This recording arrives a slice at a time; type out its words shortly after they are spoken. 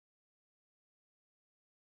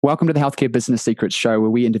Welcome to the Healthcare Business Secrets Show, where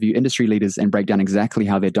we interview industry leaders and break down exactly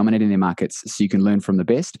how they're dominating their markets so you can learn from the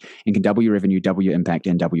best and can double your revenue, double your impact,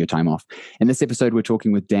 and double your time off. In this episode, we're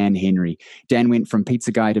talking with Dan Henry. Dan went from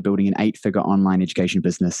pizza guy to building an 8-figure online education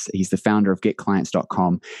business. He's the founder of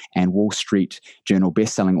GetClients.com and Wall Street Journal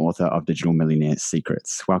best-selling author of Digital Millionaire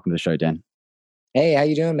Secrets. Welcome to the show, Dan. Hey, how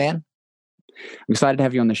you doing, man? I'm excited to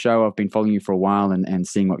have you on the show. I've been following you for a while and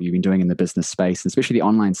seeing what you've been doing in the business space, especially the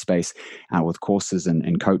online space with courses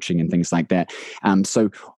and coaching and things like that. So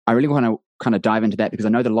I really want to kind of dive into that because I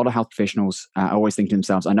know that a lot of health professionals are always thinking to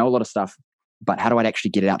themselves, I know a lot of stuff, but how do I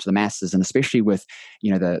actually get it out to the masses? And especially with,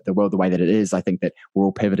 the world the way that it is, I think that we're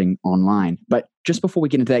all pivoting online. But just before we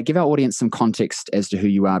get into that, give our audience some context as to who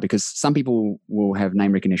you are, because some people will have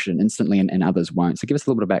name recognition instantly and others won't. So give us a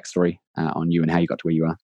little bit of backstory on you and how you got to where you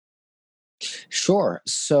are. Sure.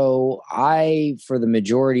 So I, for the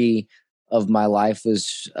majority of my life,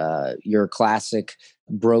 was your classic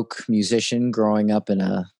broke musician growing up in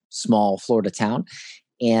a small Florida town.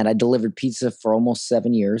 And I delivered pizza for almost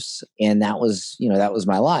 7 years. And that was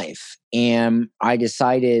my life. And I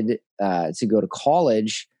decided to go to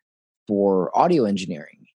college for audio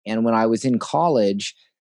engineering. And when I was in college,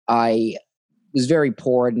 I was very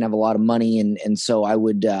poor. I didn't have a lot of money. And so I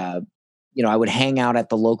would I would hang out at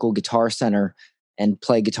the local guitar center and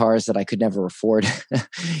play guitars that I could never afford.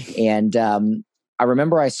 And I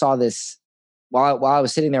remember I saw this while I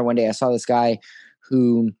was sitting there one day. I saw this guy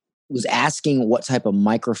who was asking what type of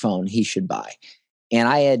microphone he should buy. And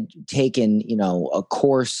I had taken, a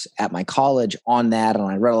course at my college on that, and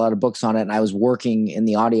I read a lot of books on it. And I was working in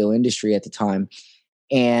the audio industry at the time.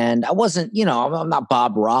 And I wasn't, I'm not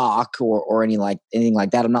Bob Rock or anything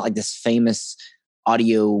like that. I'm not like this famous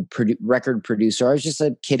audio record producer. I was just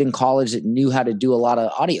a kid in college that knew how to do a lot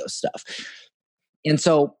of audio stuff. And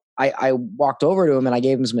so I walked over to him and I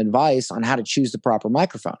gave him some advice on how to choose the proper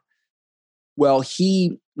microphone. Well,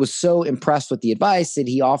 he was so impressed with the advice that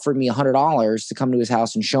he offered me $100 to come to his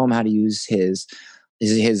house and show him how to use his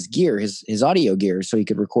gear, his audio gear, so he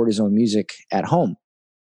could record his own music at home.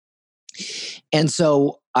 And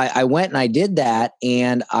so I went and I did that,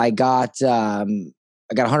 and I got $100,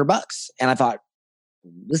 and I thought,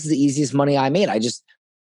 this is the easiest money I made. I just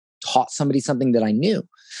taught somebody something that I knew.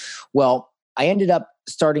 Well, I ended up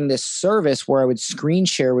starting this service where I would screen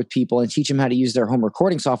share with people and teach them how to use their home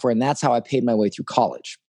recording software. And that's how I paid my way through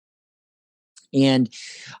college. And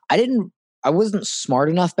I wasn't smart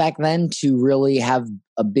enough back then to really have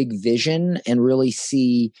a big vision and really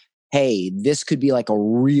see, hey, this could be like a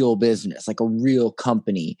real business, like a real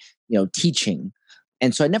company, teaching.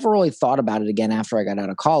 And so I never really thought about it again after I got out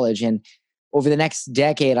of college. And over the next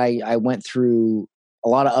decade, I went through a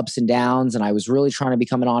lot of ups and downs, and I was really trying to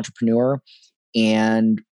become an entrepreneur.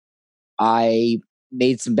 And I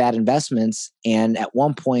made some bad investments, and at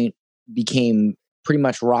one point became hit pretty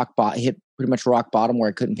much rock bottom where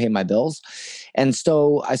I couldn't pay my bills. And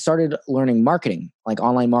so I started learning marketing, like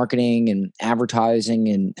online marketing and advertising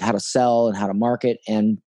and how to sell and how to market.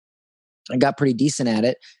 And I got pretty decent at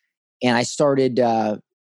it. And I started an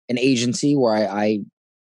agency where I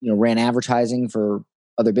ran advertising for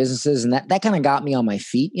other businesses. And that kind of got me on my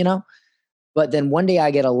feet, But then one day I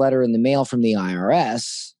get a letter in the mail from the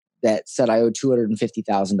IRS that said I owed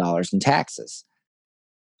 $250,000 in taxes.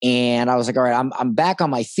 And I was like, all right, I'm back on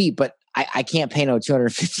my feet, but I can't pay no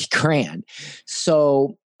 $250,000.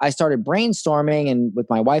 So I started brainstorming, and with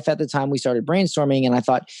my wife at the time, we started brainstorming. And I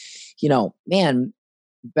thought, man,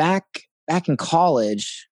 back in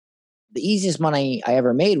college, the easiest money I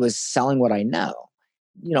ever made was selling what I know.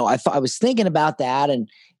 I was thinking about that,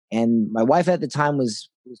 and my wife at the time was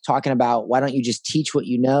talking about, why don't you just teach what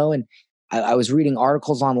you know? And I was reading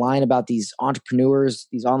articles online about these entrepreneurs,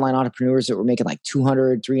 these online entrepreneurs that were making like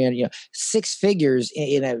 200, 300, 6 figures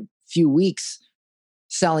in a few weeks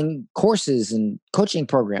selling courses and coaching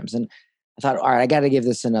programs. And I thought, all right, I got to give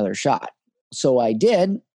this another shot. So I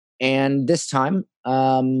did. And this time,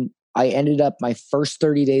 I ended up my first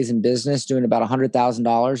 30 days in business doing about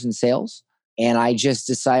 $100,000 in sales. And I just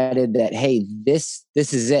decided that, hey, this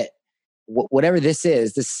is it. Whatever this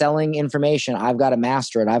is, this selling information, I've got to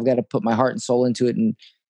master it. I've got to put my heart and soul into it and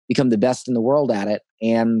become the best in the world at it.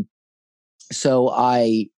 And so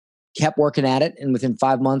I kept working at it. And within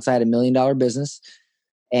 5 months, I had $1 million business,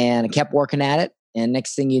 and I kept working at it. And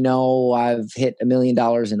next thing you know, I've hit $1 million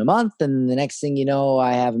in a month. And the next thing you know,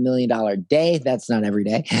 I have $1 million day. That's not every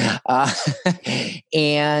day.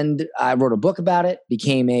 And I wrote a book about it,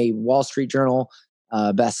 became a Wall Street Journal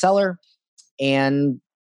bestseller. And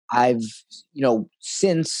I've,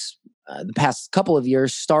 since the past couple of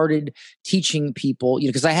years started teaching people,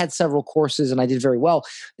 because I had several courses and I did very well.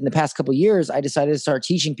 In the past couple of years, I decided to start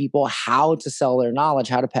teaching people how to sell their knowledge,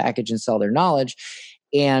 how to package and sell their knowledge.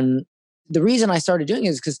 And the reason I started doing it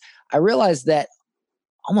is because I realized that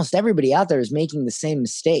almost everybody out there is making the same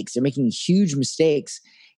mistakes. They're making huge mistakes.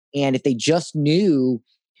 And if they just knew,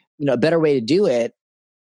 a better way to do it,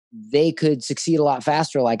 they could succeed a lot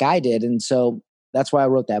faster like I did. And so that's why I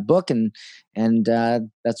wrote that book. And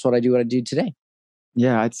that's what I do today.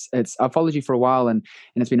 Yeah, it's I've followed you for a while, and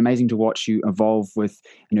it's been amazing to watch you evolve with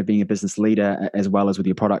being a business leader as well as with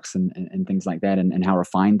your products and things like that, and how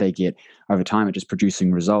refined they get over time at just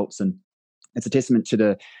producing results. And it's a testament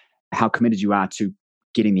to how committed you are to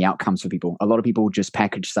getting the outcomes for people. A lot of people just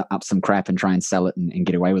package up some crap and try and sell it and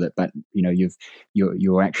get away with it, but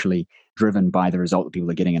you're actually driven by the result that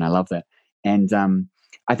people are getting, and I love that. And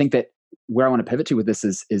I think that where I want to pivot to with this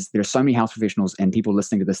is there are so many health professionals and people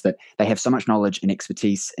listening to this that they have so much knowledge and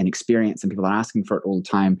expertise and experience, and people are asking for it all the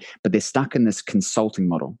time, but they're stuck in this consulting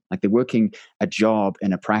model. Like they're working a job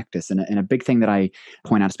in a practice. And a big thing that I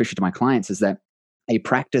point out, especially to my clients, is that a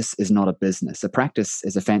practice is not a business. A practice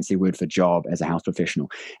is a fancy word for job as a health professional.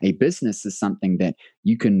 A business is something that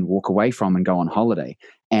you can walk away from and go on holiday.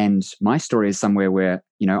 And my story is somewhere where,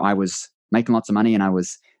 I was making lots of money and I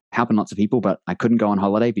was helping lots of people, but I couldn't go on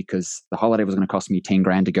holiday because the holiday was going to cost me 10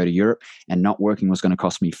 grand to go to Europe, and not working was going to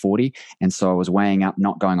cost me 40. And so I was weighing up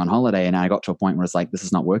not going on holiday, and I got to a point where it's like, this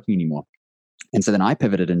is not working anymore. And so then I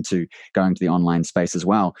pivoted into going to the online space as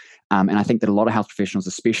well. And I think that a lot of health professionals,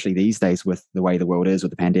 especially these days with the way the world is with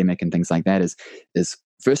the pandemic and things like that, is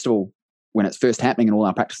first of all, when it's first happening and all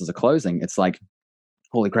our practices are closing, it's like,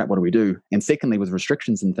 holy crap, what do we do? And secondly, with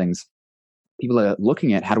restrictions and things, people are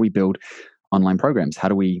looking at, how do we build online programs? How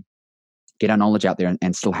do we get our knowledge out there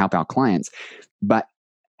and still help our clients? But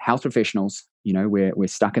health professionals, we're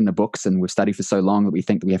stuck in the books, and we've studied for so long that we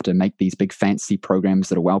think that we have to make these big fancy programs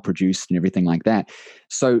that are well produced and everything like that.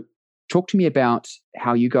 So talk to me about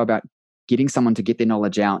how you go about getting someone to get their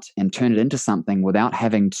knowledge out and turn it into something without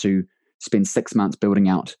having to spend 6 months building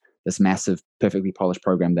out this massive, perfectly polished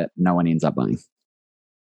program that no one ends up buying.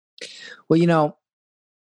 Well,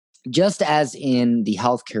 just as in the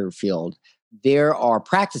healthcare field, there are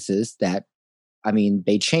practices that,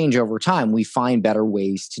 they change over time. We find better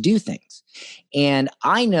ways to do things. And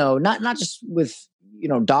I know not just with,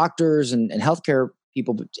 doctors and healthcare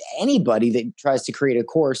people, but anybody that tries to create a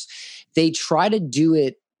course, they try to do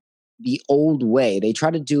it the old way. They try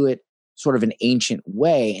to do it sort of an ancient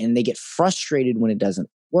way, and they get frustrated when it doesn't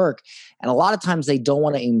work. And a lot of times they don't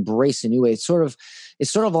want to embrace a new way. It's sort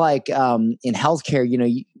of like in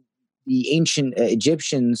healthcare, the ancient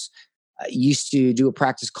Egyptians used to do a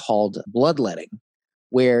practice called bloodletting,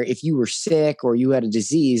 where if you were sick or you had a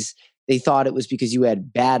disease, they thought it was because you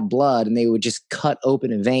had bad blood, and they would just cut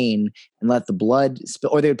open a vein and let the blood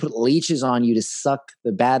spill, or they would put leeches on you to suck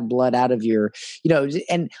the bad blood out of your,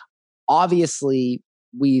 and obviously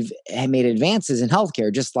we've made advances in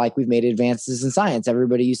healthcare, just like we've made advances in science.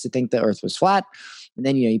 Everybody used to think the earth was flat, and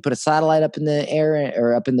then, you put a satellite up in the air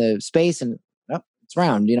or up in the space, and it's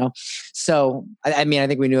round, So, I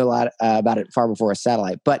think we knew a lot about it far before a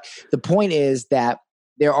satellite. But the point is that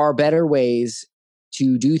there are better ways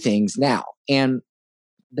to do things now. And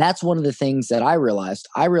that's one of the things that I realized.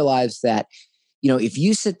 I realized that, if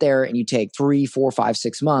you sit there and you take 3, 4, 5,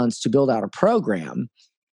 6 months to build out a program,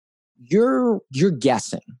 you're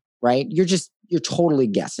guessing, right? You're totally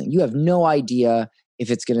guessing. You have no idea if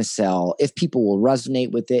it's going to sell, if people will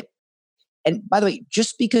resonate with it. And by the way,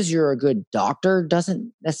 just because you're a good doctor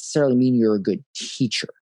doesn't necessarily mean you're a good teacher,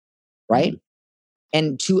 right? Mm-hmm.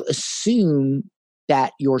 And to assume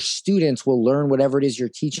that your students will learn whatever it is you're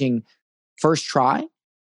teaching first try,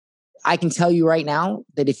 I can tell you right now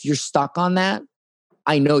that if you're stuck on that,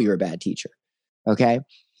 I know you're a bad teacher, okay?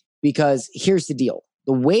 Because here's the deal.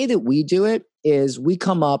 The way that we do it is we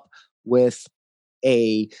come up with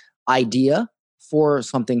a idea for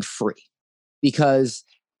something free. Because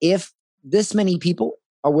if this many people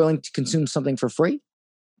are willing to consume something for free,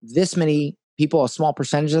 this many people, a small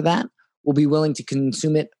percentage of that, will be willing to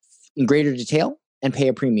consume it in greater detail and pay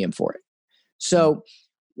a premium for it. So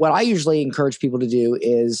what I usually encourage people to do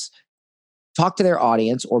is talk to their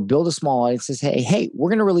audience or build a small audience and say, hey,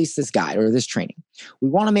 we're going to release this guide or this training. We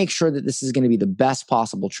want to make sure that this is going to be the best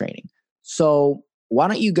possible training. So why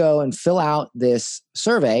don't you go and fill out this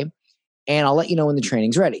survey, and I'll let you know when the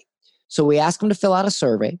training's ready. So we ask them to fill out a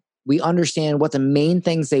survey. We understand what the main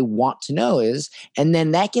things they want to know is, and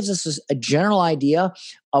then that gives us a general idea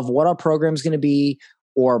of what our program is going to be,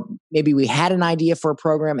 or maybe we had an idea for a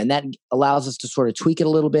program and that allows us to sort of tweak it a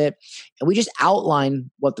little bit. And we just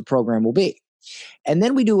outline what the program will be. And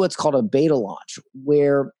then we do what's called a beta launch,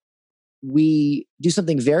 where we do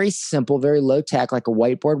something very simple, very low tech, like a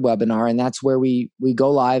whiteboard webinar. And that's where we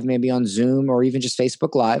go live, maybe on Zoom or even just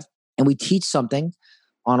Facebook Live, and we teach something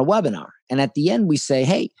on a webinar. And at the end, we say,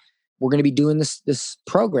 hey, we're going to be doing this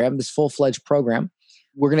program, this full-fledged program.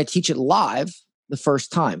 We're going to teach it live the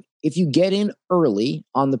first time. If you get in early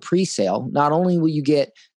on the pre-sale, not only will you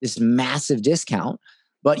get this massive discount,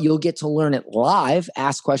 but you'll get to learn it live,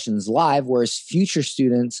 ask questions live, whereas future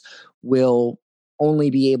students will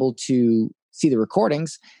only be able to see the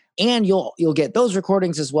recordings, and you'll get those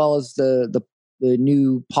recordings as well as the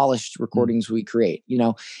new polished recordings we create,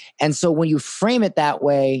 And so when you frame it that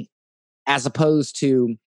way, as opposed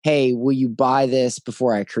to, hey, will you buy this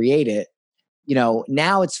before I create it?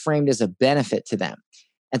 Now it's framed as a benefit to them.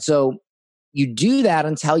 And so you do that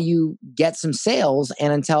until you get some sales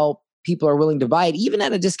and until people are willing to buy it, even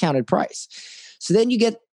at a discounted price. So then you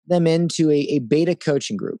get them into a beta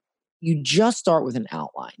coaching group. You just start with an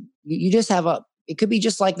outline. You just have it could be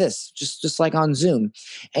just like this, just like on Zoom.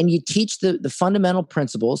 And you teach the fundamental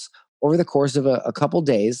principles over the course of a couple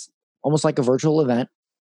days, almost like a virtual event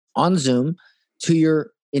on Zoom, to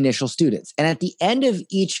your initial students. And at the end of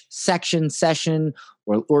each session,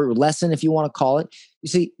 or lesson, if you want to call it, you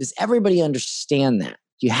see, does everybody understand that?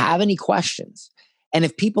 Do you have any questions? And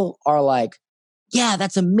if people are like, yeah,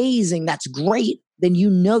 that's amazing, that's great, then you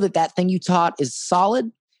know that thing you taught is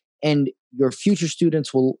solid and your future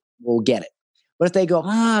students will get it. But if they go,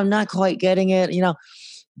 I'm not quite getting it,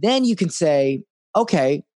 then you can say,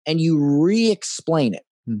 okay, and you re-explain it.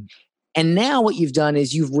 And now what you've done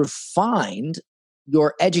is you've refined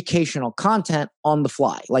your educational content on the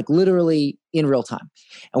fly, like literally in real time.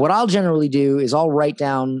 And what I'll generally do is I'll write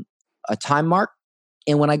down a time mark.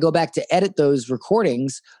 And when I go back to edit those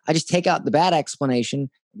recordings, I just take out the bad explanation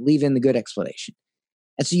and leave in the good explanation.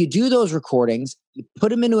 And so you do those recordings, you put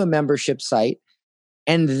them into a membership site,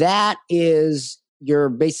 and that is your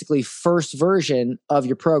basically first version of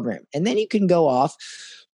your program. And then you can go off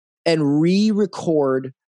and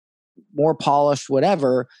re-record, more polished,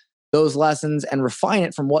 whatever, those lessons and refine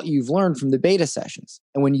it from what you've learned from the beta sessions.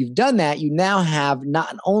 And when you've done that, you now have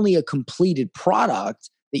not only a completed product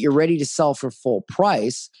that you're ready to sell for full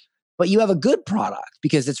price, but you have a good product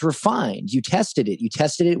because it's refined. You tested it. You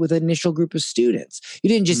tested it with an initial group of students. You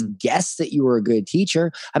didn't just guess that you were a good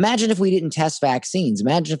teacher. Imagine if we didn't test vaccines.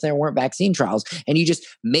 Imagine if there weren't vaccine trials and you just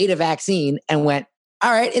made a vaccine and went,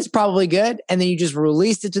 all right, it's probably good. And then you just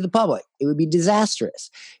released it to the public. It would be disastrous.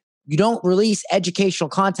 You don't release educational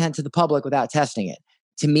content to the public without testing it.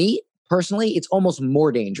 To me, personally, it's almost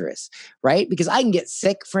more dangerous, right? Because I can get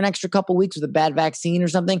sick for an extra couple of weeks with a bad vaccine or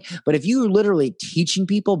something. But if you're literally teaching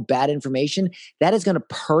people bad information, that is going to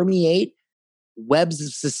permeate webs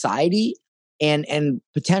of society and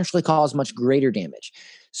potentially cause much greater damage.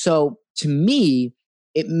 So to me,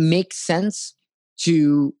 it makes sense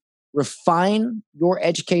to refine your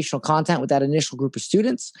educational content with that initial group of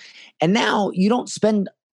students. And now you don't spend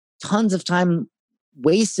tons of time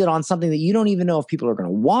wasted on something that you don't even know if people are going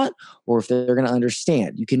to want or if they're going to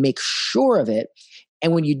understand. You can make sure of it.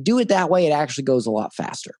 And when you do it that way, it actually goes a lot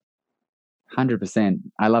faster. 100%.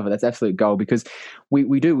 I love it. That's absolute gold because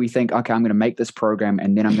we think, okay, I'm going to make this program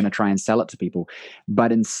and then I'm going to try and sell it to people.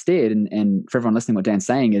 But instead, and for everyone listening, what Dan's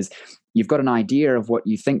saying is you've got an idea of what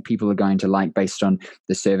you think people are going to like based on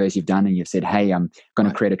the surveys you've done. And you've said, hey, I'm going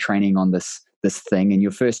to create a training on this thing. And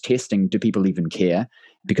you're first testing, do people even care?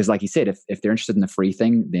 Because like you said, if they're interested in the free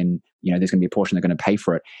thing, then there's going to be a portion they're going to pay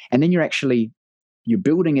for it. And then you're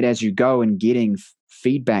building it as you go and getting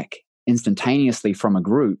feedback instantaneously from a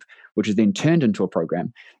group, which is then turned into a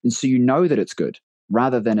program. And so you know that it's good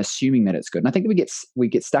rather than assuming that it's good. And I think that we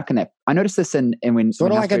get stuck in that. I noticed this in when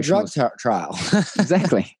sort of like a drug trial.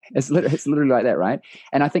 Exactly. It's literally like that, right?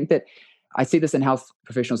 And I think that I see this in health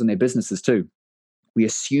professionals and their businesses too. We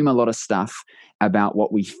assume a lot of stuff about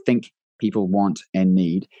what we think people want and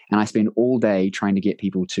need. And I spend all day trying to get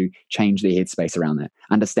people to change their headspace around that,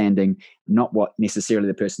 understanding not what necessarily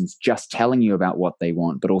the person's just telling you about what they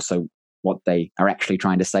want, but also what they are actually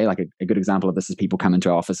trying to say. Like a good example of this is people come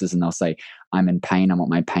into our offices and they'll say, I'm in pain, I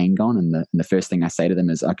want my pain gone. And the first thing I say to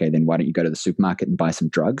them is, okay, then why don't you go to the supermarket and buy some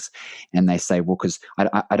drugs? And they say, well, because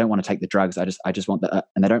I don't want to take the drugs. I just want the,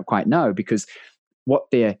 and they don't quite know because what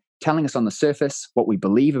they're telling us on the surface, what we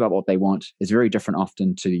believe about what they want is very different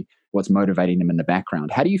often to what's motivating them in the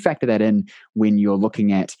background. How do you factor that in when you're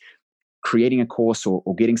looking at creating a course or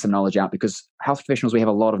getting some knowledge out? Because health professionals, we have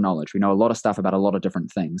a lot of knowledge. We know a lot of stuff about a lot of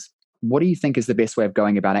different things. What do you think is the best way of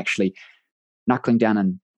going about actually knuckling down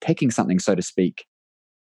and picking something, so to speak,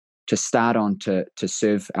 to start on to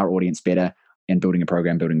serve our audience better in building a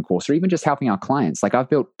program, building a course, or even just helping our clients. Like I've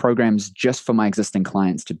built programs just for my existing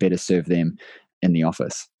clients to better serve them in the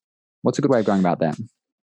office. What's a good way of going about that?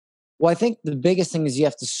 Well, I think the biggest thing is you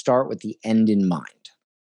have to start with the end in mind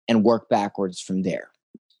and work backwards from there.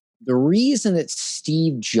 The reason that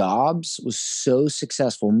Steve Jobs was so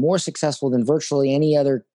successful, more successful than virtually any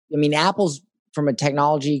other, I mean, Apple's from a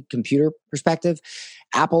technology computer perspective,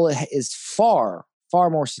 Apple is far, far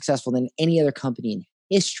more successful than any other company in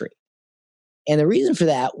history. And the reason for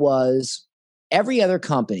that was every other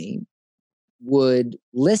company would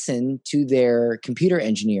listen to their computer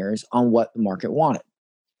engineers on what the market wanted.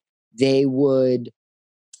 They would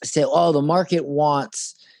say, oh, the market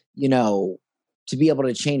wants, to be able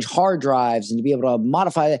to change hard drives and to be able to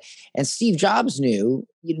modify that. And Steve Jobs knew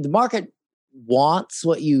the market wants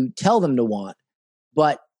what you tell them to want,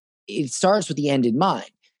 but it starts with the end in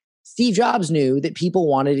mind. Steve Jobs knew that people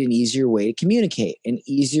wanted an easier way to communicate, an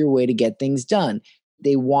easier way to get things done.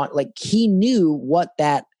 He knew what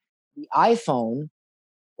the iPhone,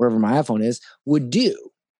 wherever my iPhone is, would do.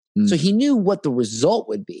 So he knew what the result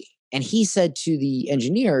would be. And he said to the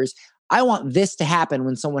engineers, I want this to happen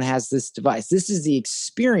when someone has this device. This is the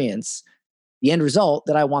experience, the end result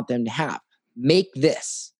that I want them to have. Make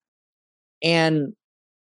this. And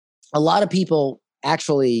a lot of people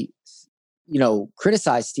actually,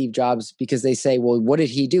 criticize Steve Jobs because they say, well, what did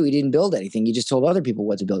he do? He didn't build anything. He just told other people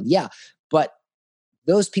what to build. Yeah, but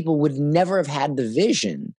those people would never have had the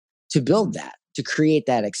vision to build that, to create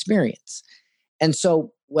that experience. And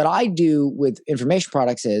so what I do with information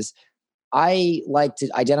products is I like to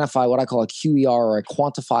identify what I call a QER, or a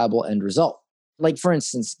quantifiable end result. Like, for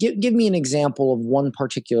instance, give me an example of one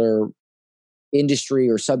particular industry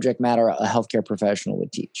or subject matter a healthcare professional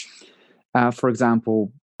would teach. For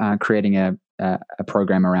example, creating a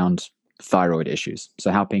program around thyroid issues.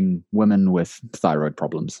 So helping women with thyroid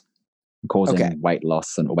problems, causing weight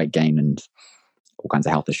loss and weight gain and all kinds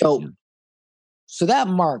of health issues. So that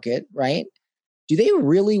market, right? Do they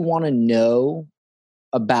really want to know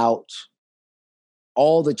about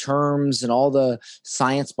all the terms and all the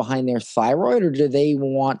science behind their thyroid, or do they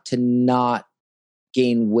want to not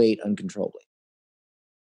gain weight uncontrollably?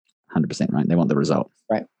 100% right. They want the result.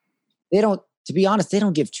 Right. To be honest, they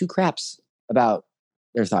don't give two craps about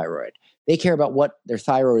their thyroid. They care about what their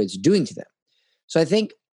thyroid is doing to them. So I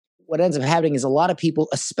think what ends up happening is a lot of people,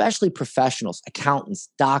 especially professionals, accountants,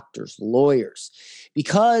 doctors, lawyers,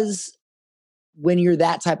 because when you're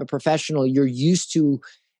that type of professional, you're used to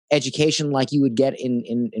education like you would get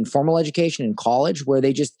in formal education in college, where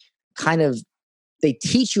they just they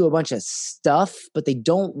teach you a bunch of stuff, but they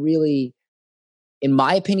don't really, in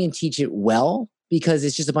my opinion, teach it well, because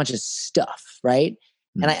it's just a bunch of stuff, right?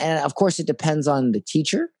 And of course, it depends on the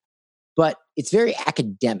teacher, but it's very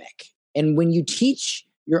academic. And when you teach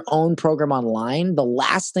your own program online, the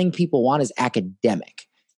last thing people want is academic.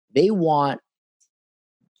 They want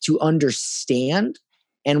to understand.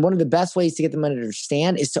 And one of the best ways to get them to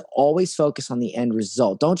understand is to always focus on the end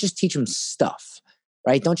result. Don't just teach them stuff,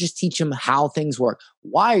 right? Don't just teach them how things work.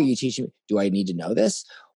 Why are you teaching me? Do I need to know this?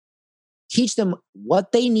 Teach them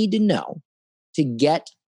what they need to know to get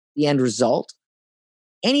the end result.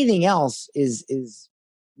 Anything else is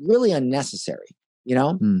really unnecessary,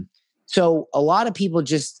 So a lot of people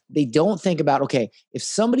they don't think about, okay, if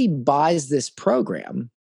somebody buys this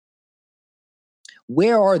program,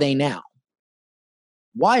 where are they now?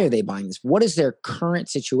 Why are they buying this? What is their current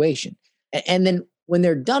situation? And then when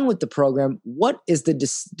they're done with the program, what is the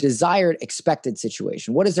desired expected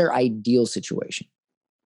situation? What is their ideal situation?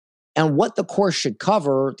 And what the course should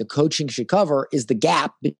cover, the coaching should cover, is the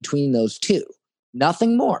gap between those two.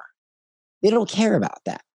 Nothing more. They don't care about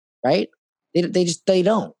that, right? They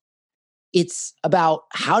don't. It's about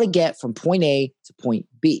how to get from point A to point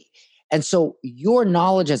B. And so your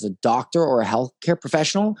knowledge as a doctor or a healthcare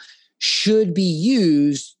professional should be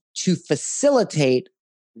used to facilitate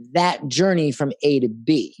that journey from A to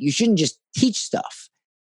B. You shouldn't just teach stuff.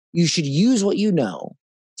 You should use what you know,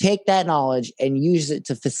 take that knowledge and use it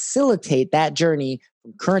to facilitate that journey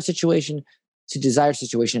from current situation to desired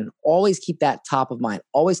situation, and always keep that top of mind.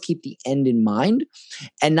 Always keep the end in mind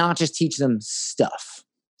and not just teach them stuff.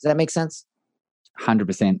 Does that make sense?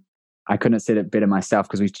 100%. I couldn't have said it better myself,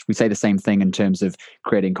 because we say the same thing in terms of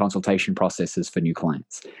creating consultation processes for new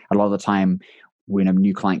clients. A lot of the time when a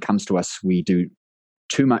new client comes to us, we do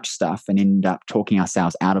too much stuff and end up talking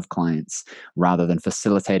ourselves out of clients, rather than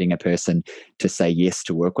facilitating a person to say yes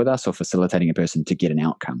to work with us, or facilitating a person to get an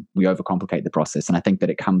outcome. We overcomplicate the process. And I think that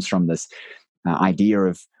it comes from this idea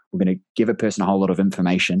of, we're going to give a person a whole lot of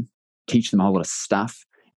information teach them a whole lot of stuff,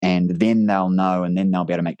 and then they'll know, and then they'll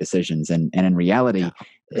be able to make decisions. And in reality,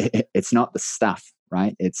 it's not the stuff,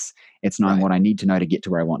 right? It's knowing what I need to know to get to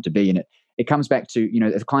where I want to be. And it comes back to,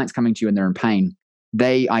 if a client's coming to you and they're in pain,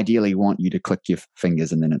 they ideally want you to click your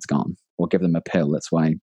fingers and then it's gone, or give them a pill. That's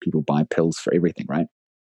why people buy pills for everything, right?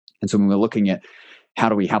 And so when we're looking at how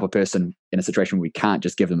do we help a person in a situation where we can't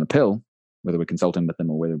just give them a pill, whether we're consulting with them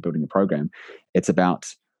or whether we're building a program, it's about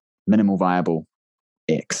minimal viable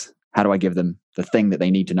X. How do I give them the thing that they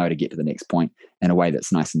need to know to get to the next point in a way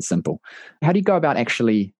that's nice and simple? How do you go about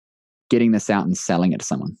actually getting this out and selling it to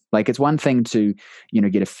someone? Like, it's one thing to,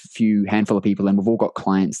 get a handful of people, and we've all got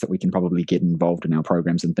clients that we can probably get involved in our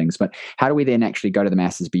programs and things. But how do we then actually go to the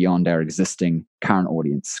masses beyond our existing current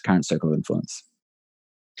audience, current circle of influence?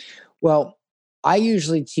 Well, I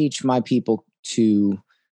usually teach my people to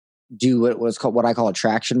do what I call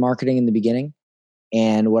attraction marketing in the beginning.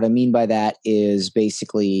 And what I mean by that is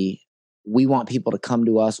basically we want people to come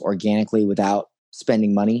to us organically without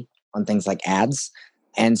spending money on things like ads.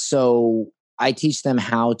 And so I teach them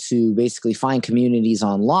how to basically find communities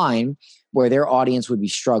online where their audience would be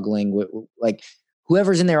struggling with, like,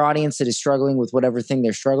 whoever's in their audience that is struggling with whatever thing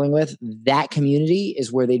they're struggling with, that community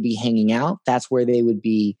is where they'd be hanging out. That's where they would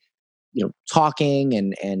be, talking,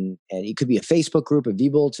 and it could be a Facebook group, a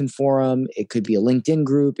vBulletin forum, it could be a LinkedIn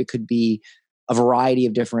group, it could be a variety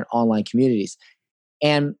of different online communities.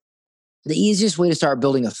 And the easiest way to start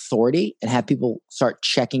building authority and have people start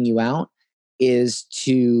checking you out is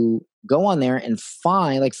to go on there and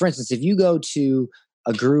find, like, for instance, if you go to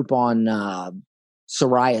a group on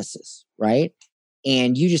psoriasis, right?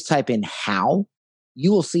 And you just type in how,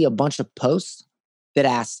 you will see a bunch of posts that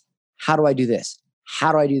ask, how do I do this?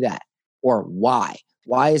 How do I do that? Or why?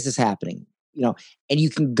 Why is this happening? And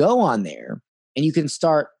you can go on there and you can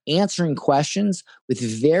start answering questions with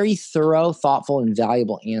very thorough, thoughtful, and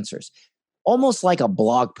valuable answers. Almost like a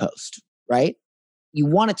blog post, right? You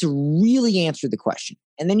want it to really answer the question.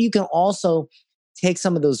 And then you can also take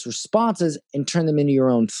some of those responses and turn them into your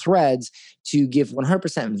own threads to give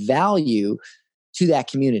 100% value to that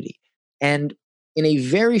community. And in a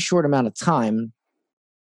very short amount of time,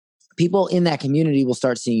 people in that community will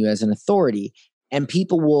start seeing you as an authority. And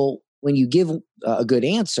people will, when you give a good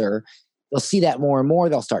answer, they'll see that more and more.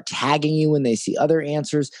 They'll start tagging you when they see other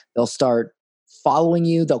answers. They'll start following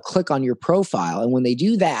you. They'll click on your profile. And when they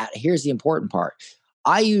do that, here's the important part.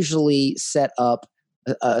 I usually set up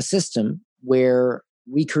a system where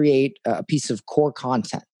we create a piece of core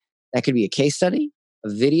content. That could be a case study, a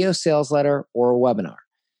video sales letter, or a webinar.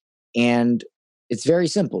 And it's very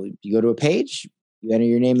simple. You go to a page, you enter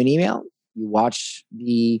your name and email, you watch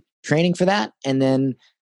the training for that, and then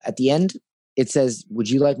at the end, it says, would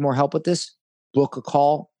you like more help with this? Book a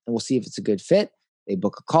call, and we'll see if it's a good fit. They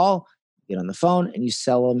book a call, you get on the phone, and you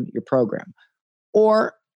sell them your program.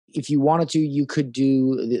 Or if you wanted to, you could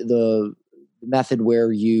do the method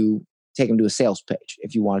where you take them to a sales page.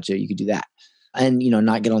 If you wanted to, you could do that. And,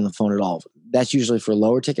 not get on the phone at all. That's usually for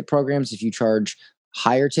lower ticket programs. If you charge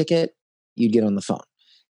higher ticket, you'd get on the phone.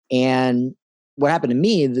 And what happened to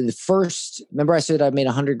me, remember I said I made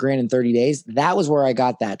 $100,000 in 30 days? That was where I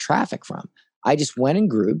got that traffic from. I just went in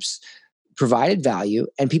groups, provided value,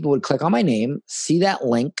 and people would click on my name, see that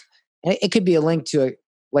link. And it could be a link to,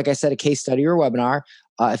 like I said, a case study or a webinar.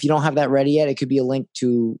 If you don't have that ready yet, it could be a link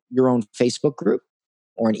to your own Facebook group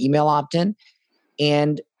or an email opt-in.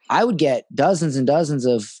 And I would get dozens and dozens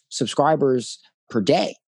of subscribers per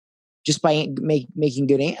day just by giving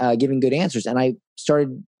good answers. And I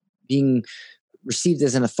started being received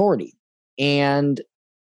as an authority. And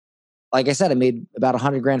like I said, I made about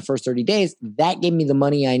 $100,000 first 30 days. That gave me the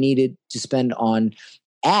money I needed to spend on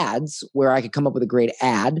ads, where I could come up with a great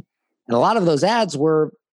ad. And a lot of those ads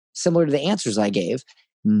were similar to the answers I gave.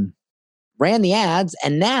 Ran the ads,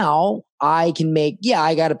 and now I can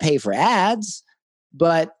I got to pay for ads,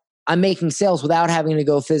 but I'm making sales without having to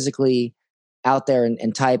go physically out there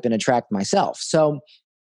and type and attract myself. So,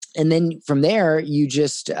 and then from there, you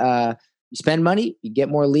just, you spend money, you get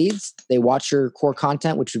more leads, they watch your core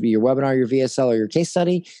content, which would be your webinar, your VSL, or your case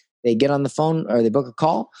study. They get on the phone or they book a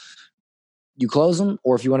call, you close them.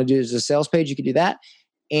 Or if you want to do it as a sales page, you can do that.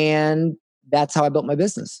 And that's how I built my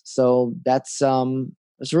business. So that's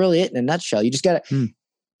really it in a nutshell. You just got to,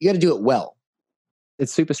 do it well.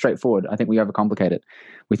 It's super straightforward. I think we overcomplicate it.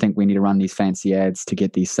 We think we need to run these fancy ads to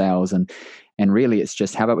get these sales. And really it's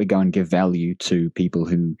just, how about we go and give value to people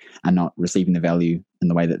who are not receiving the value in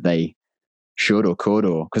the way that they should or could,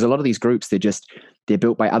 or because a lot of these groups, they're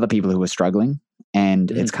built by other people who are struggling.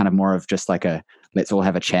 And it's kind of more of just like let's all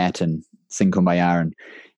have a chat and sing kumbaya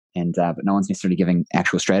but no one's necessarily giving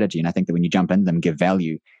actual strategy. And I think that when you jump in them, give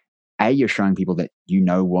value, you're showing people that you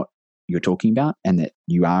know what you're talking about and that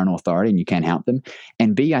you are an authority and you can help them.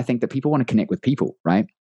 And B, I think that people want to connect with people, right?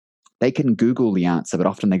 They can Google the answer, but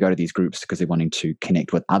often they go to these groups because they're wanting to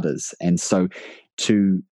connect with others. And so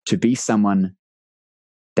to be someone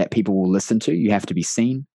that people will listen to, you have to be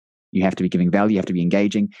seen, you have to be giving value, you have to be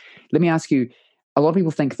engaging. Let me ask you, a lot of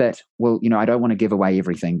people think that, well, I don't want to give away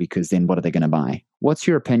everything because then what are they going to buy? What's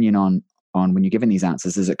your opinion on when you're giving these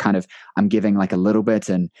answers? Is it kind of, I'm giving like a little bit,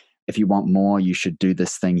 and if you want more, you should do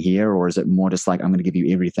this thing here? Or is it more just like, I'm going to give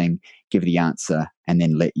you everything, give the answer, and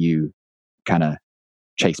then let you kind of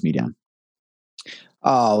chase me down?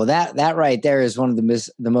 Oh, that right there is one of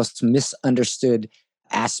the most misunderstood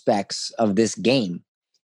aspects of this game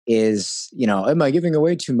is, am I giving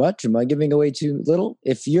away too much? Am I giving away too little?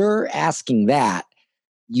 If you're asking that,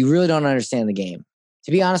 you really don't understand the game.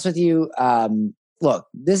 To be honest with you, look,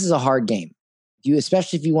 this is a hard game.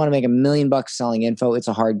 Especially if you want to make $1 million selling info, it's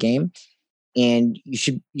a hard game, and you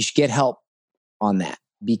should get help on that,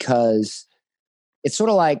 because it's sort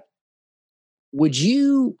of like, would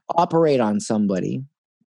you operate on somebody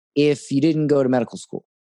if you didn't go to medical school?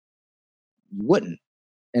 You wouldn't.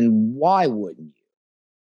 And why wouldn't you?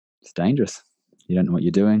 It's dangerous. You don't know what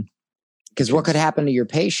you're doing. Because what could happen to your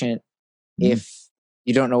patient if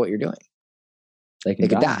you don't know what you're doing? They could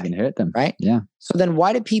die. You can hurt them. Right? Yeah. So then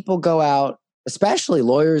why do people go out, especially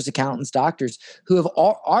lawyers, accountants, doctors, who have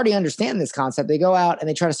already understand this concept? They go out and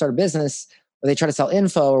they try to start a business, or they try to sell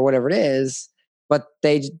info or whatever it is, but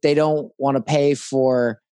they don't want to pay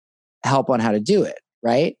for help on how to do it,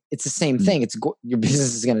 right? It's the same thing. Your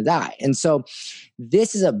business is going to die. And so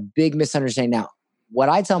this is a big misunderstanding. Now, what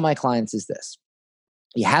I tell my clients is this: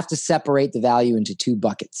 you have to separate the value into 2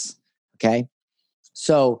 buckets, okay?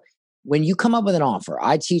 So when you come up with an offer,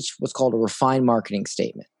 I teach what's called a refined marketing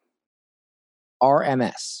statement,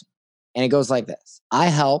 RMS. And it goes like this: I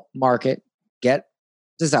help market, get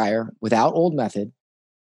desire without old method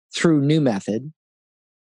through new method.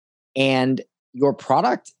 And your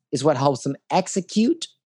product is what helps them execute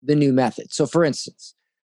the new method. So for instance,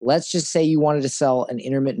 let's just say you wanted to sell an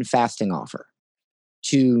intermittent fasting offer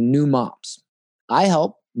to new moms. I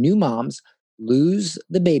help new moms lose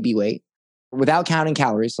the baby weight without counting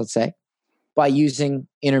calories, let's say, by using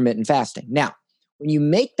intermittent fasting. Now, when you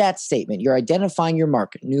make that statement, you're identifying your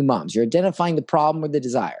market, new moms. You're identifying the problem or the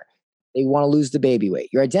desire. They want to lose the baby weight.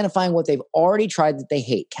 You're identifying what they've already tried that they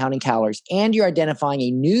hate, counting calories, and you're identifying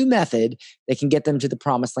a new method that can get them to the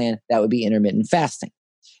promised land. That would be intermittent fasting.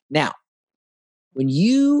 Now, when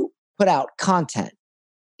you put out content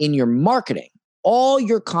in your marketing, all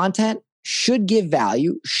your content should give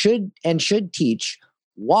value, should teach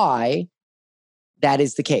why that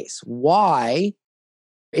is the case, why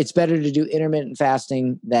it's better to do intermittent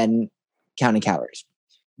fasting than counting calories.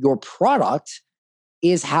 Your product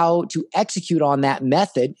is how to execute on that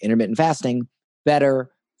method, intermittent fasting, better,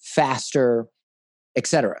 faster,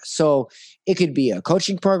 etc. So it could be a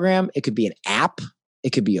coaching program, it could be an app, it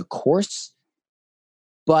could be a course,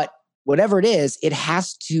 but whatever it is, it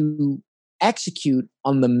has to execute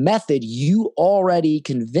on the method you already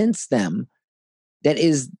convinced them that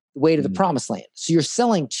is the way to the promised land. So you're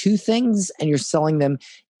selling 2 things, and you're selling them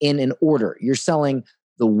in an order. You're selling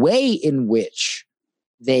the way in which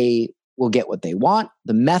they will get what they want,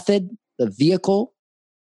 the method, the vehicle,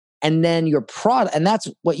 and then your product. And that's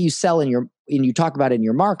what you sell and you talk about in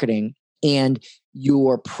your marketing. And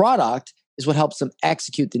your product is what helps them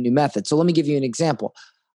execute the new method. So let me give you an example.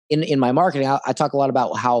 In my marketing, I talk a lot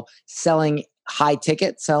about how selling high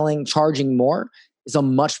ticket, charging more is a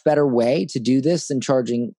much better way to do this than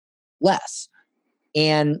charging less.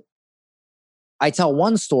 And I tell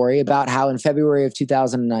one story about how in February of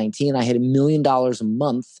 2019, I hit $1 million a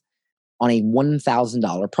month on a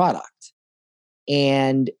 $1,000 product.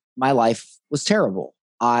 And my life was terrible.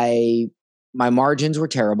 My margins were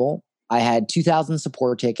terrible. I had 2,000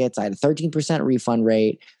 support tickets. I had a 13% refund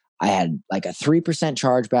rate. I had like a 3%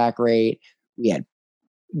 chargeback rate. We had,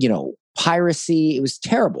 piracy. It was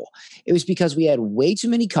terrible. It was because we had way too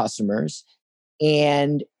many customers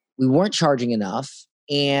and we weren't charging enough,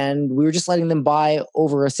 and we were just letting them buy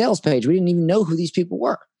over a sales page. We didn't even know who these people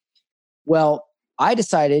were. Well, I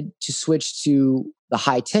decided to switch to the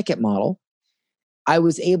high ticket model. I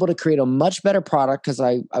was able to create a much better product because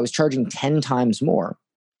I was charging 10 times more.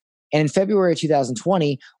 And in February of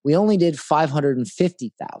 2020, we only did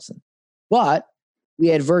 550,000, but we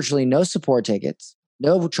had virtually no support tickets,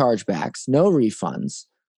 no chargebacks, no refunds.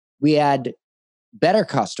 We had better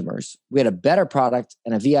customers. We had a better product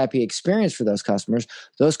and a VIP experience for those customers.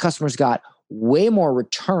 Those customers got way more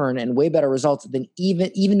return and way better results than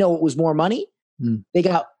even though it was more money, they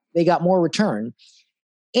got more return.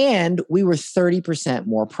 And we were 30%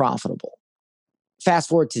 more profitable. Fast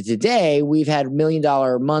forward to today, we've had $1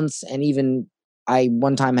 million months, and even I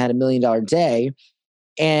one time had $1 million day,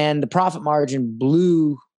 and the profit margin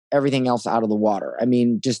blew everything else out of the water. I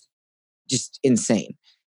mean, just insane.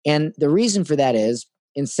 And the reason for that is,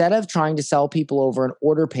 instead of trying to sell people over an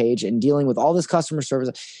order page and dealing with all this customer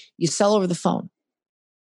service, you sell over the phone.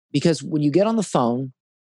 Because when you get on the phone,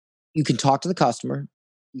 you can talk to the customer,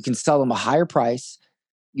 you can sell them a higher price,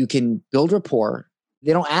 you can build rapport.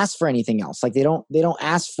 They don't ask for anything else. Like they don't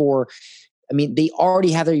ask for, I mean, they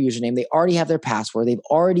already have their username, they already have their password, they've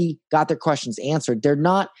already got their questions answered. They're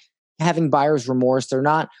not having buyer's remorse. They're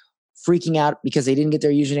not freaking out because they didn't get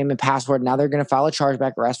their username and password. Now they're going to file a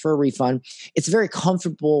chargeback or ask for a refund. It's a very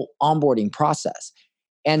comfortable onboarding process.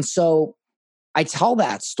 And so I tell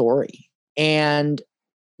that story, and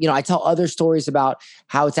I tell other stories about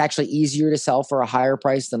how it's actually easier to sell for a higher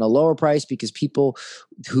price than a lower price, because people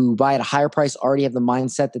who buy at a higher price already have the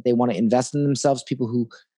mindset that they want to invest in themselves. People who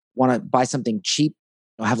want to buy something cheap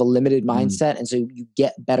have a limited mindset. And so you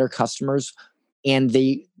get better customers, and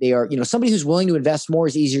they are, somebody who's willing to invest more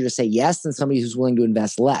is easier to say yes than somebody who's willing to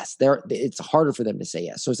invest less. It's harder for them to say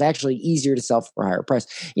yes. So it's actually easier to sell for a higher price.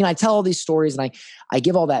 I tell all these stories and I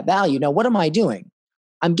give all that value. Now, what am I doing?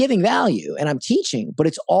 I'm giving value and I'm teaching, but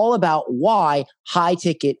it's all about why high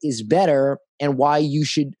ticket is better and why you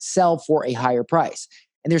should sell for a higher price.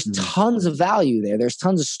 And there's tons of value there. There's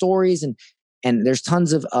tons of stories and there's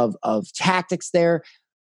tons of tactics there.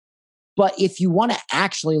 But if you want to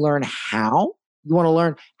actually learn how, you want to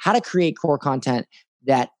learn how to create core content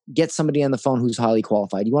that gets somebody on the phone who's highly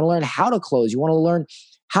qualified. You want to learn how to close. You want to learn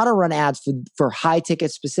how to run ads for high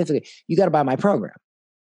tickets specifically. You got to buy my program.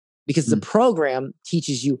 Because the program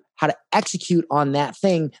teaches you how to execute on that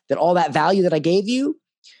thing, that all that value that I gave you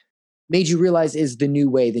made you realize is the new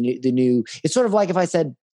way, the new. It's sort of like if I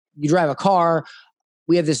said, you drive a car,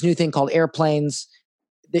 we have this new thing called airplanes.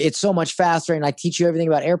 It's so much faster, and I teach you everything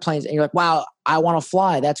about airplanes, and you're like, wow, I want to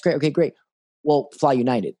fly. That's great. Okay, great. Well, fly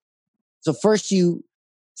United. So first you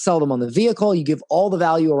sell them on the vehicle, you give all the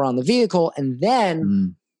value around the vehicle, and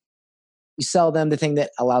then you sell them the thing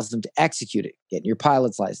that allows them to execute it, getting your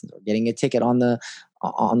pilot's license or getting a ticket on the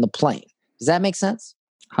plane. Does that make sense?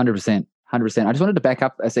 100%. 100%. I just wanted to back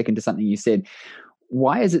up a second to something you said.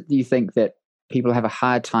 Why is it, do you think, that people have a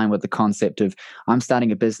hard time with the concept of, I'm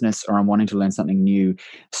starting a business or I'm wanting to learn something new,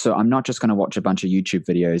 so I'm not just going to watch a bunch of YouTube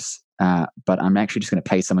videos, but I'm actually just going to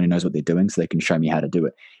pay someone who knows what they're doing so they can show me how to do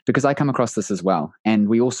it? Because I come across this as well. And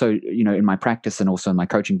we also, in my practice and also in my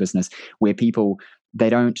coaching business, where people,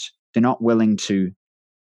 they're not willing to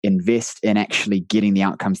invest in actually getting the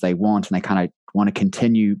outcomes they want. And they kind of want to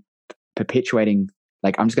continue perpetuating,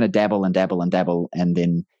 like, I'm just going to dabble and dabble and dabble and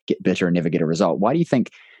then get bitter and never get a result. Why do you think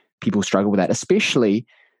people struggle with that, especially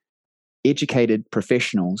educated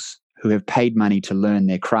professionals who have paid money to learn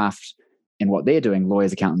their craft and what they're doing,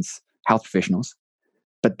 lawyers, accountants, health professionals?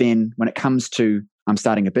 But then when it comes to, I'm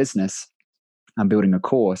starting a business, I'm building a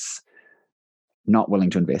course, not willing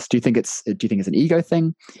to invest. Do you think it's an ego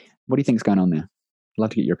thing? What do you think is going on there? I'd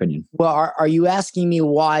love to get your opinion. Well, are you asking me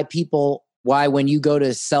why when you go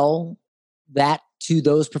to sell that to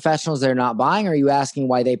those professionals, they're not buying? Or are you asking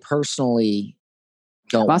why they personally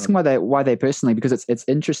don't? I'm asking why they personally, because it's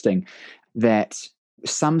interesting that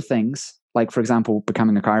some things, like, for example,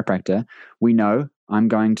 becoming a chiropractor, we know I'm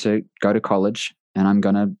going to go to college and I'm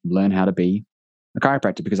going to learn how to be a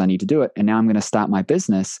chiropractor because I need to do it. And now I'm going to start my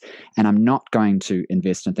business and I'm not going to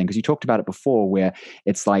invest in things. Because you talked about it before, where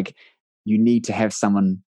it's like you need to have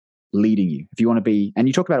someone leading you. If you want to be, and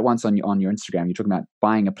you talked about it once on your Instagram, you're talking about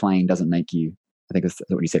buying a plane doesn't make you, I think that's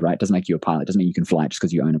what you said, right? It doesn't make you a pilot. It doesn't mean you can fly just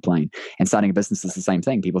because you own a plane. And starting a business is the same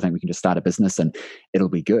thing. People think we can just start a business and it'll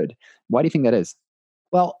be good. Why do you think that is?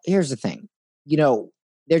 Well, here's the thing.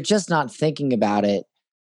 They're just not thinking about it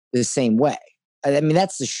the same way. I mean,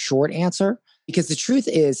 that's the short answer. Because the truth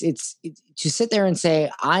is, it's to sit there and say,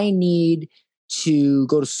 I need to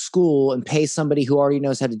go to school and pay somebody who already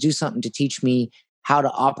knows how to do something to teach me how to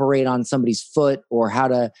operate on somebody's foot, or how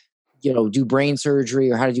to, do brain surgery,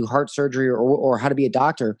 or how to do heart surgery, or how to be a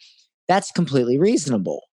doctor. That's completely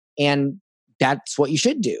reasonable. And that's what you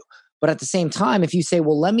should do. But at the same time, if you say,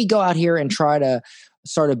 well, let me go out here and try to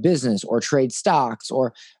start a business or trade stocks,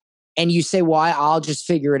 and you say, well, I'll just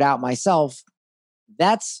figure it out myself.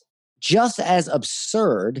 That's just as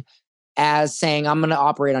absurd as saying, I'm going to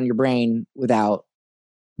operate on your brain without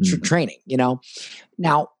training,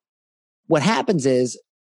 Now, what happens is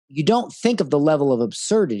you don't think of the level of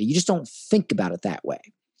absurdity. You just don't think about it that way.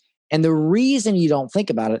 And the reason you don't think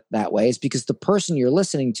about it that way is because the person you're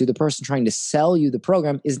listening to, the person trying to sell you the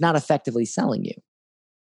program, is not effectively selling you.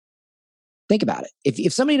 Think about it.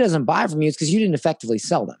 If somebody doesn't buy from you, it's because you didn't effectively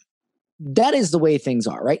sell them. That is the way things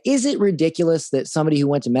are, right? Is it ridiculous that somebody who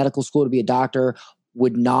went to medical school to be a doctor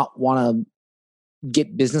would not want to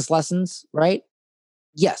get business lessons, right?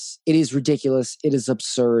 Yes, it is ridiculous. It is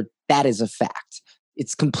absurd. That is a fact.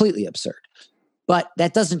 It's completely absurd. But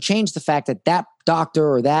that doesn't change the fact that that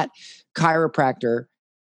doctor or that chiropractor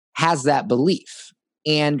has that belief.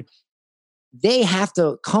 And they have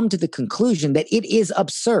to come to the conclusion that it is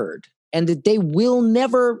absurd and that they will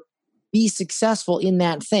never be successful in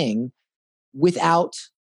that thing without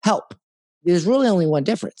help. There's really only one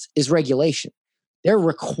difference, is regulation. They're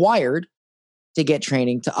required to get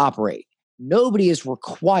training to operate. Nobody is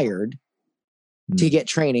required to get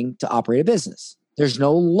training to operate a business. There's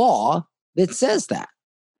no law that says that.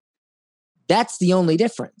 That's the only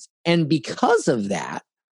difference. And because of that,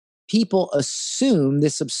 people assume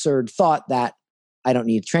this absurd thought that I don't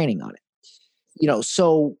need training on it.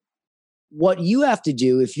 So what you have to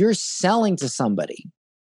do if you're selling to somebody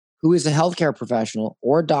who is a healthcare professional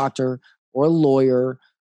or a doctor or a lawyer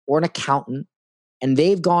or an accountant, and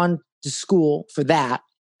they've gone to school for that,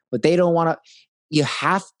 but they don't want to, you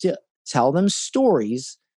have to tell them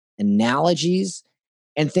stories, analogies,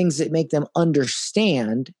 and things that make them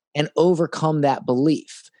understand and overcome that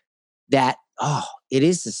belief that, it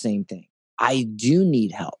is the same thing. I do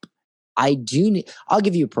need help. I'll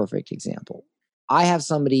give you a perfect example. I have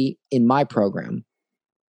somebody in my program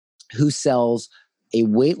who sells a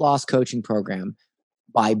weight loss coaching program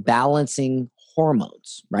by balancing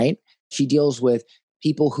hormones, right? She deals with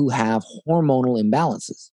people who have hormonal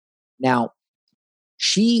imbalances. Now,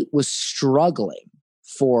 she was struggling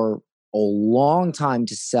for a long time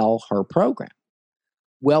to sell her program.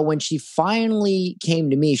 Well, when she finally came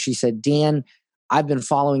to me, she said, Dan, I've been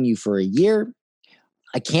following you for a year.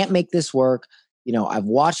 I can't make this work. I've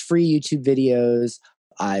watched free YouTube videos.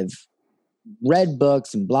 I've read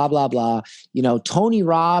books and blah, blah, blah. Tony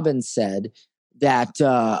Robbins said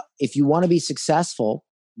that if you want to be successful,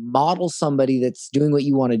 model somebody that's doing what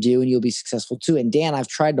you want to do and you'll be successful too. And Dan, I've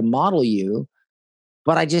tried to model you,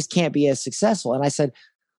 but I just can't be as successful. And I said,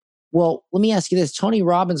 well, let me ask you this. Tony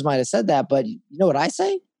Robbins might have said that, but you know what I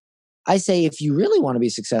say? I say, if you really want to be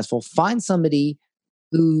successful, find somebody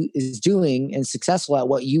who is doing and successful at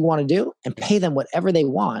what you want to do and pay them whatever they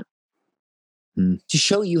want to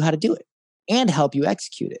show you how to do it and help you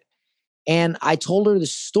execute it. And I told her the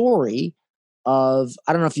story of,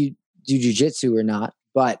 I don't know if you do jujitsu or not,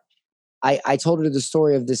 but I told her the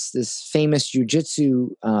story of this famous jujitsu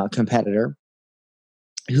competitor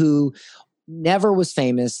who never was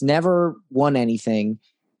famous, never won anything.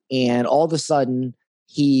 And all of a sudden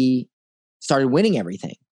he started winning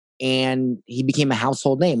everything and he became a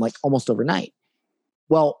household name like almost overnight.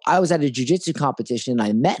 Well, I was at a jujitsu competition and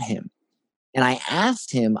I met him and I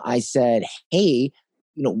asked him, I said, hey,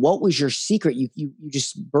 what was your secret? You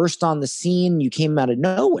just burst on the scene. You came out of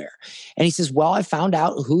nowhere. And he says, well, I found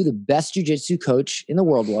out who the best jujitsu coach in the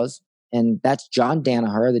world was. And that's John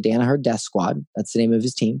Danaher, the Danaher Death Squad. That's the name of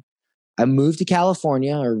his team. I moved to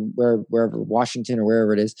California or wherever, Washington or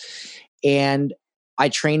wherever it is. And I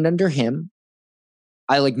trained under him.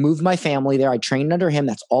 I moved my family there. I trained under him.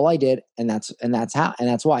 That's all I did. And that's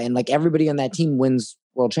why. And everybody on that team wins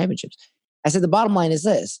world championships. I said, the bottom line is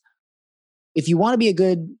this. If you want to be a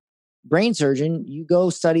good brain surgeon, you go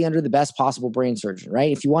study under the best possible brain surgeon,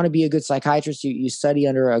 right? If you want to be a good psychiatrist, you study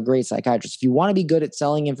under a great psychiatrist. If you want to be good at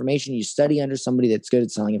selling information, you study under somebody that's good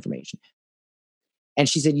at selling information. And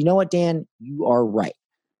she said, you know what, Dan, you are right.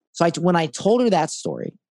 So when I told her that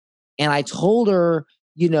story and I told her,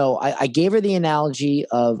 I gave her the analogy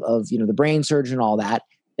of the brain surgeon and all that,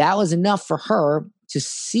 that was enough for her to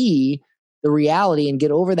see the reality and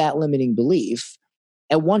get over that limiting belief.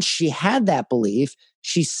 And once she had that belief,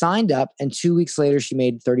 she signed up and 2 weeks later, she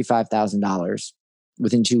made $35,000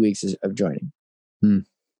 within 2 weeks of joining.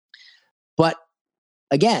 But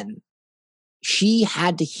again, she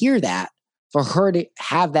had to hear that for her to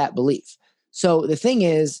have that belief. So the thing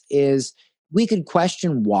is we could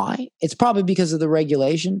question why. It's probably because of the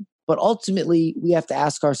regulation, but ultimately we have to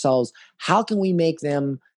ask ourselves, how can we make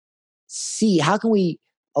them see? How can we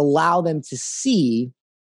allow them to see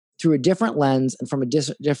through a different lens and from a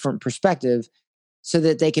different perspective so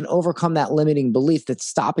that they can overcome that limiting belief that's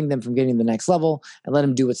stopping them from getting to the next level and let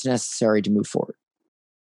them do what's necessary to move forward?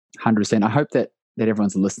 100%. I hope that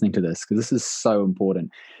everyone's listening to this because this is so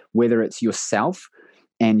important. Whether it's yourself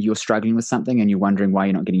and you're struggling with something and you're wondering why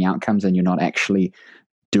you're not getting outcomes and you're not actually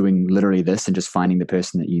doing literally this and just finding the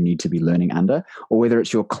person that you need to be learning under, or whether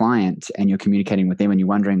it's your client and you're communicating with them and you're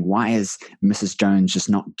wondering, why is Mrs. Jones just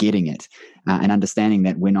not getting it? And understanding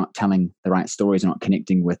that we're not telling the right stories, not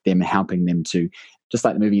connecting with them and helping them to, just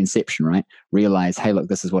like the movie Inception, right? Realize, hey, look,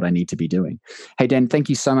 this is what I need to be doing. Hey, Dan, thank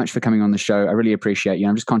you so much for coming on the show. I really appreciate you.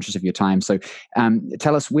 I'm just conscious of your time. So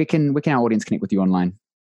tell us, where can our audience connect with you online?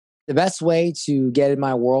 The best way to get in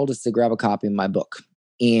my world is to grab a copy of my book.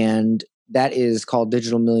 And that is called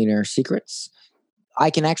Digital Millionaire Secrets. I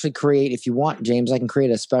can actually create, if you want, James, I can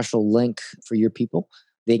create a special link for your people.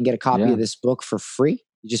 They can get a copy of this book for free.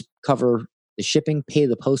 You just cover the shipping, pay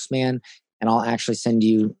the postman, and I'll actually send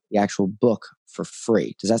you the actual book for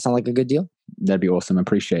free. Does that sound like a good deal? That'd be awesome. I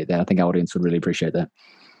appreciate that. I think our audience would really appreciate that.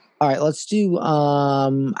 All right, let's do,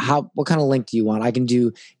 what kind of link do you want? I can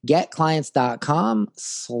do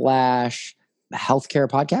getclients.com/healthcare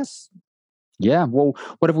podcast. Yeah, well,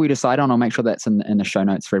 whatever we decide on, I'll make sure that's in the show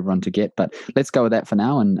notes for everyone to get. But let's go with that for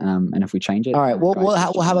now, and if we change it, all right. Well,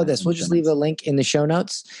 how about this? We'll just leave a link in the show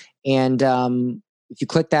notes, and if you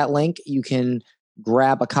click that link, you can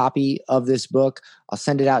grab a copy of this book. I'll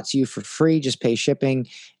send it out to you for free. Just pay shipping,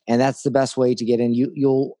 and that's the best way to get in.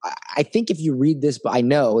 I think if you read this, I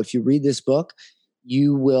know if you read this book,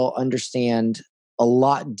 you will understand a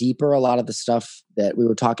lot deeper a lot of the stuff that we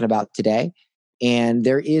were talking about today. And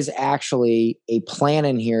there is actually a plan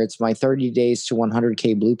in here. It's my 30 days to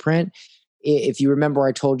 100K blueprint. If you remember,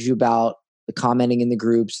 I told you about the commenting in the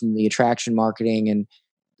groups and the attraction marketing and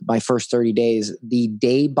my first 30 days. The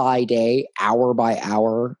day by day, hour by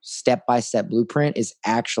hour, step by step blueprint is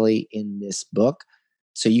actually in this book.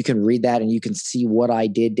 So you can read that and you can see what I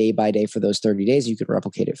did day by day for those 30 days. You can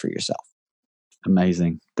replicate it for yourself.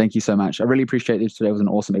 Amazing. Thank you so much. I really appreciate this today. It was an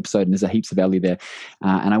awesome episode and there's a heaps of value there.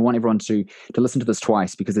 And I want everyone to listen to this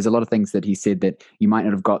twice, because there's a lot of things that he said that you might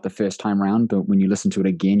not have got the first time around, but when you listen to it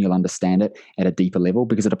again, you'll understand it at a deeper level,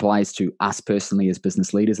 because it applies to us personally as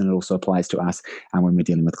business leaders, and it also applies to us when we're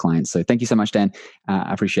dealing with clients. So thank you so much, Dan.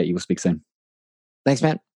 I appreciate you. We'll speak soon. Thanks,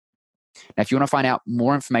 man. Now, if you want to find out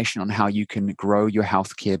more information on how you can grow your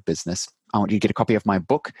healthcare business, I want you to get a copy of my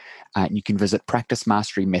book. You can visit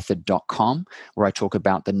practicemasterymethod.com, where I talk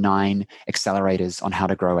about the 9 accelerators on how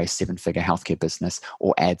to grow a 7-figure healthcare business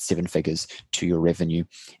or add 7 figures to your revenue.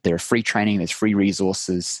 There are free training, there's free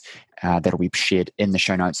resources that'll be shared in the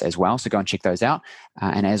show notes as well. So go and check those out.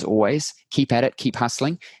 And as always, keep at it, keep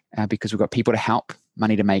hustling, because we've got people to help,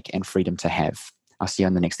 money to make, and freedom to have. I'll see you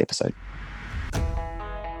on the next episode.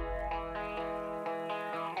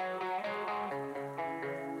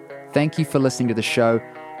 Thank you for listening to the show.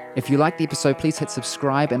 If you liked the episode, please hit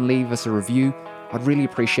subscribe and leave us a review. I'd really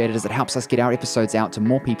appreciate it, as it helps us get our episodes out to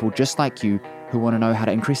more people just like you who want to know how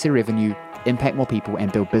to increase their revenue, impact more people, and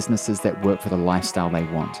build businesses that work for the lifestyle they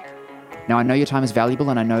want. Now, I know your time is valuable,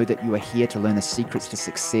 and I know that you are here to learn the secrets to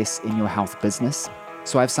success in your health business.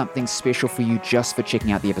 So I have something special for you just for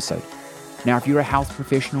checking out the episode. Now, if you're a health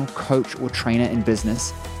professional, coach, or trainer in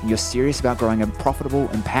business, and you're serious about growing a profitable,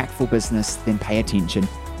 impactful business, then pay attention.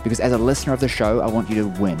 Because as a listener of the show, I want you to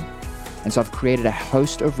win. And so I've created a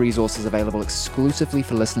host of resources available exclusively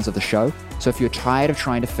for listeners of the show. So if you're tired of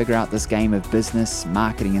trying to figure out this game of business,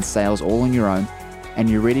 marketing, and sales all on your own, and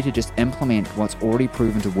you're ready to just implement what's already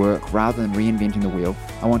proven to work rather than reinventing the wheel,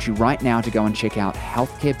 I want you right now to go and check out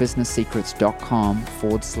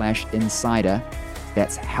healthcarebusinesssecrets.com/insider.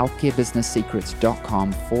 That's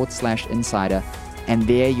healthcarebusinesssecrets.com/insider. And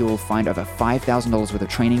there you will find over $5,000 worth of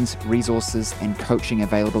trainings, resources, and coaching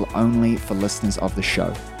available only for listeners of the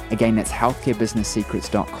show. Again, that's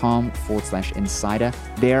healthcarebusinesssecrets.com/insider.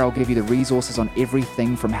 There I'll give you the resources on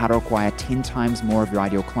everything from how to acquire 10 times more of your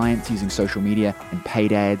ideal clients using social media and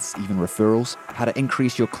paid ads, even referrals, how to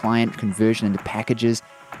increase your client conversion into packages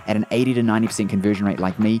at an 80 to 90% conversion rate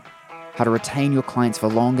like me, how to retain your clients for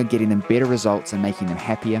longer, getting them better results and making them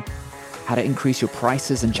happier, how to increase your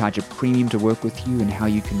prices and charge a premium to work with you, and how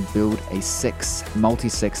you can build a 6,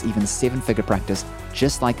 multi-6, even 7-figure practice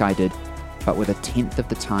just like I did, but with 1/10 of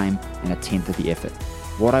the time and 1/10 of the effort.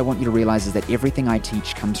 What I want you to realize is that everything I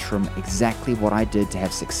teach comes from exactly what I did to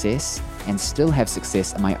have success and still have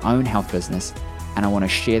success in my own health business, and I want to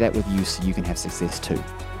share that with you so you can have success too.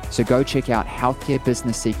 So go check out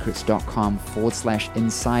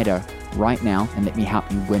healthcarebusinesssecrets.com/insider right now and let me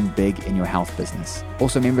help you win big in your health business.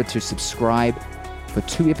 Also remember to subscribe for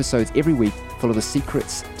 2 episodes every week full of the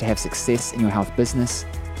secrets to have success in your health business,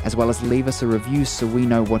 as well as leave us a review so we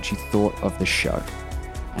know what you thought of the show.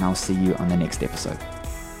 And I'll see you on the next episode.